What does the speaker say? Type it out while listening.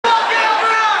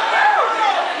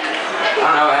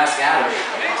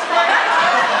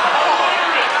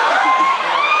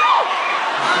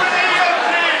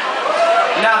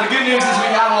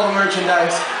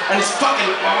and it's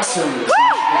fucking awesome. Not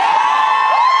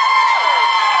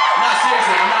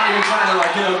seriously, I'm not even trying to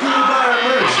like, you know, go buy our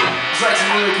merch. It's like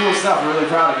some really cool stuff. I'm really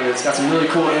proud of it. It's got some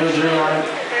really cool imagery on it.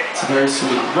 It's very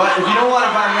sweet. But if you don't want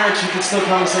to buy merch, you can still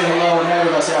come and say hello and hang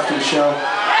with us after the show.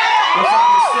 We're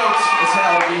fucking stoked as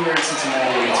hell to be here in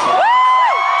Cincinnati. It's